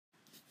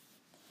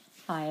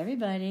Hi,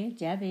 everybody.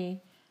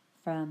 Debbie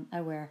from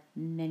I Wear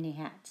Many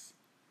Hats.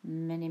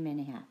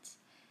 Many hats.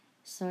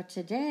 So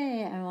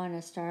today I want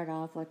to start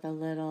off with a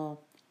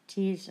little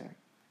teaser.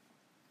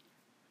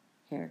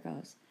 Here it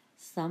goes.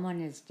 Someone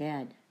is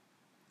dead.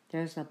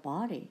 There's a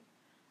body,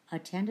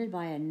 attended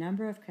by a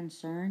number of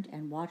concerned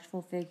and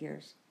watchful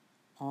figures,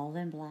 all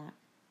in black.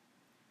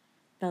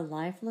 The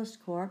lifeless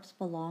corpse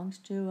belongs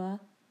to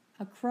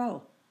a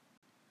crow.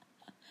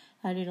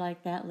 How do you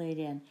like that laid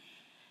in?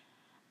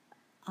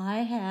 I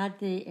had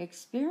the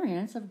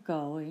experience of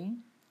going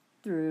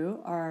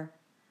through or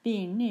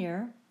being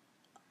near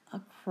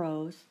a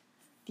crow's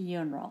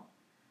funeral.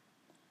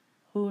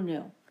 Who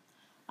knew?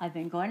 I've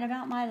been going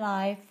about my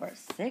life for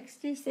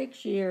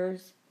 66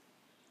 years,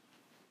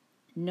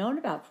 known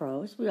about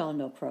crows. We all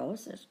know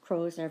crows. There's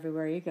crows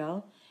everywhere you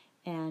go.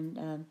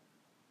 And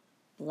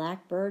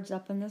blackbirds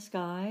up in the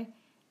sky,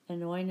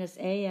 annoying as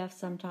AF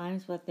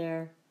sometimes with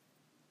their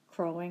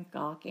crowing,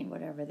 gawking,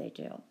 whatever they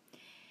do.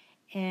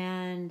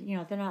 And,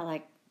 they're not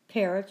like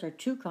parrots or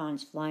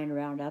toucans flying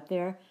around up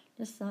there,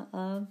 just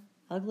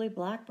ugly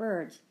black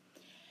birds.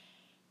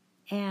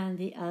 And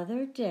the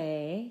other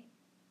day,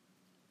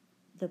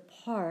 the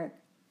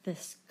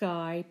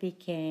sky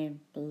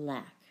became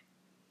black.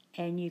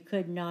 And you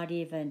could not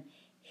even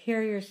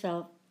hear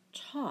yourself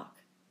talk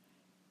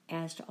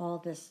as to all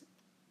this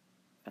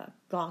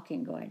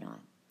gawking going on.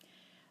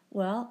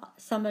 Well,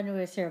 someone who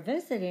was here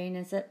visiting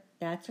and said,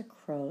 that's a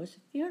crow's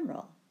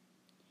funeral.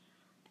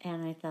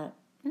 And I thought,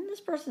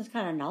 this person's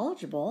kind of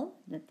knowledgeable.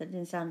 That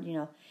didn't sound,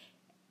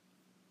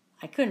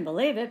 I couldn't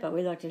believe it, but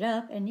we looked it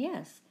up. And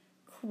yes,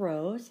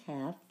 crows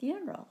have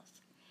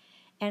funerals.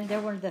 And they're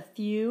one of the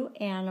few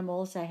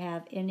animals that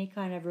have any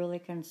kind of really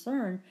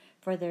concern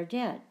for their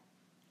dead.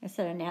 I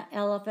said an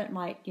elephant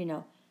might,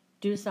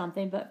 do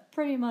something, but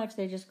pretty much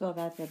they just go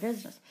about their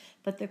business.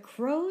 But the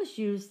crows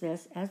use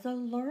this as a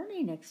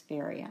learning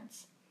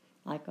experience.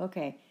 Like,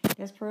 okay,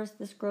 this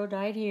crow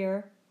died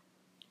here.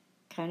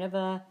 Kind of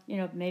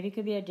maybe it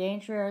could be a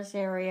dangerous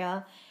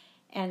area,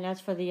 and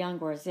that's for the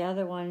younger ones. The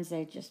other ones,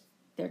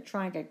 they're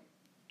trying to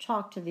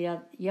talk to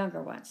the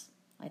younger ones.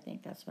 I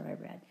think that's what I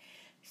read.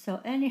 So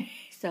anyway,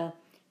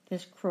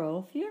 this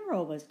crow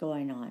funeral was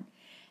going on.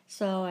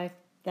 So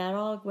that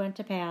all went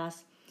to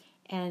pass,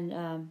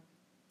 and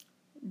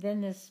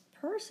then this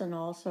person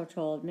also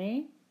told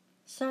me,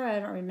 sorry I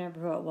don't remember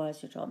who it was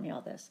who told me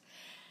all this,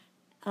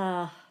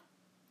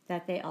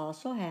 that they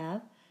also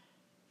have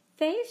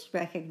face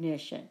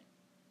recognition.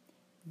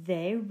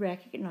 They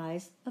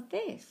recognize a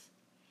face.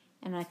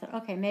 And I thought,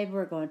 okay, maybe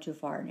we're going too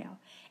far now.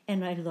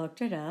 And I looked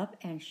it up,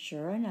 and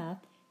sure enough,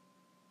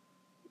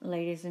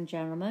 ladies and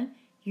gentlemen,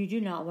 you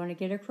do not want to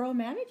get a crow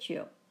mad at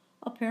you.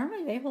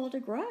 Apparently, they hold a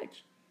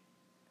grudge.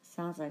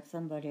 Sounds like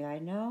somebody I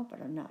know,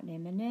 but I'm not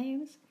naming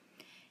names.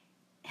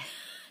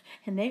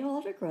 And they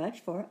hold a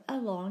grudge for a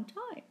long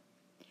time.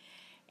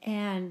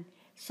 And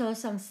so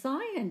some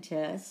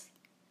scientists,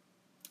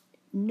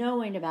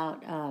 knowing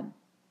about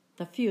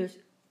the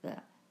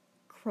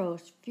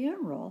crow's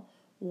funeral,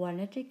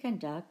 wanted to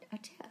conduct a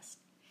test.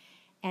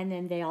 And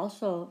then they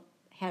also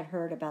had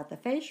heard about the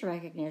facial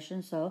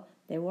recognition, so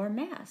they wore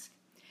masks.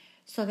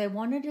 So they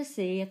wanted to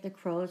see if the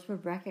crows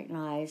would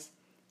recognize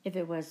if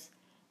it was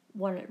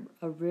one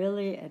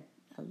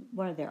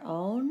of their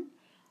own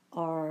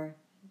or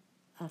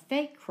a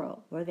fake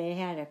crow, where they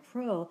had a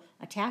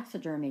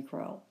taxidermy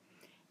crow.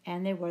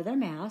 And they wore their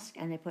mask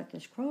and they put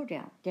this crow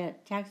down,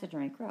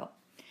 taxidermy crow.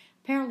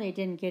 Apparently it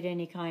didn't get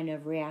any kind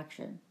of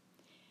reaction.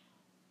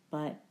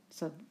 But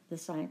so the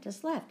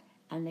scientists left,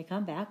 and they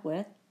come back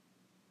with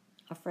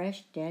a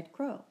fresh dead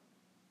crow.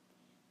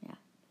 Yeah,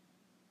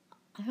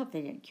 I hope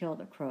they didn't kill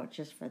the crow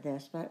just for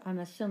this, but I'm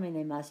assuming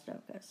they must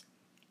have, because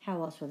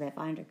how else would they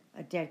find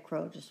a dead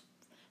crow just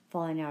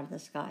falling out of the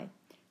sky?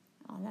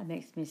 Oh, that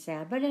makes me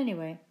sad. But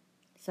anyway,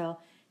 so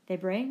they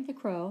bring the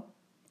crow,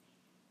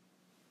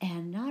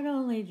 and not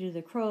only do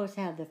the crows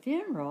have the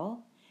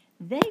funeral,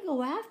 they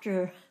go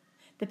after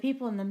the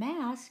people in the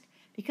mask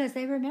because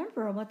they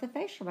remember them with the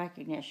facial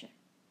recognition.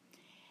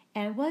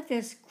 And what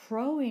this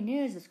crowing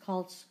is, it's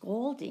called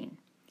scolding.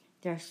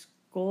 They're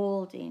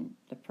scolding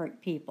the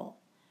people.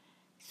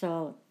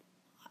 So,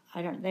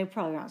 they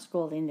probably aren't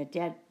scolding the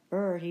dead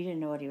bird. He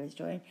didn't know what he was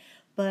doing.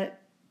 But,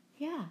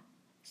 yeah.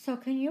 So,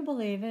 can you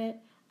believe it?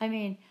 I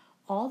mean,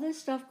 all this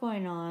stuff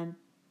going on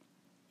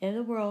in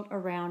the world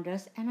around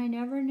us, and I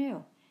never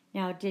knew.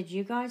 Now, did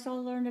you guys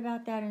all learn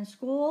about that in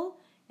school?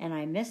 And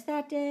I missed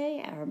that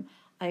day?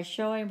 I was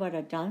showing what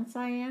a dunce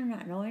I am,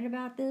 not knowing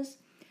about this.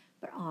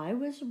 But I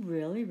was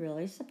really,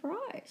 really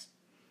surprised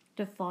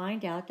to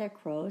find out that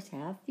crows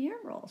have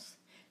funerals.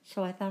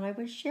 So I thought I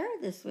would share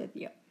this with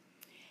you.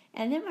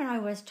 And then when I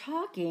was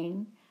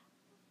talking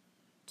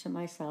to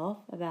myself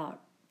about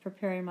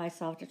preparing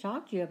myself to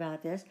talk to you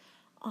about this,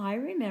 I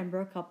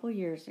remember a couple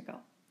years ago,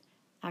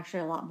 actually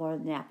a lot more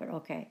than that, but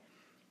okay,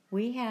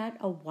 we had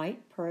a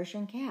white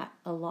Persian cat.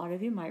 A lot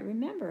of you might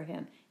remember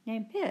him,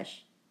 named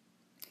Pish.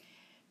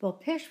 Well,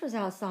 Pish was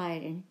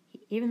outside, and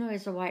even though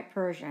he's a white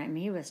Persian,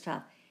 he was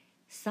tough.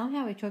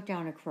 Somehow he took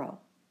down a crow.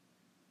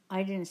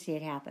 I didn't see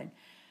it happen.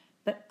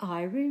 But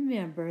I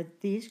remember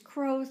these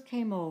crows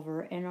came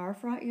over in our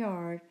front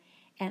yard,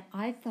 and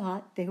I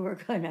thought they were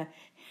gonna,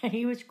 and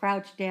he was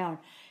crouched down.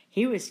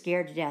 He was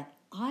scared to death.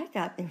 I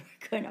thought they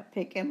were gonna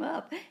pick him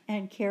up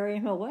and carry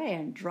him away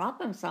and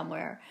drop him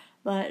somewhere.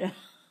 But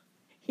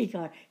he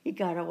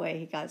got away.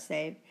 He got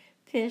saved.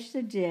 Fish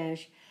the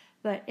dish.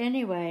 But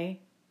anyway,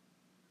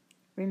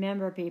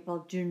 remember,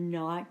 people, do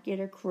not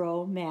get a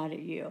crow mad at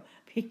you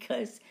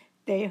because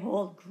they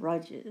hold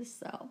grudges.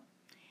 So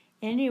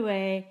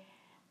anyway,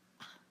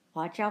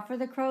 watch out for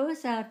the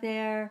crows out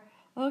there.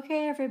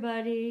 Okay,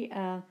 everybody.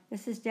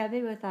 This is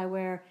Debbie with I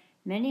Wear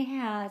Many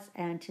Hats,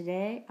 and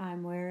today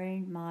I'm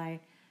wearing my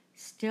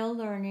Still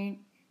Learning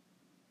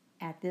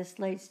at this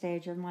late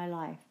stage of my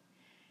life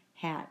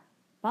hat.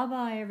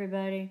 Bye-bye,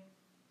 everybody.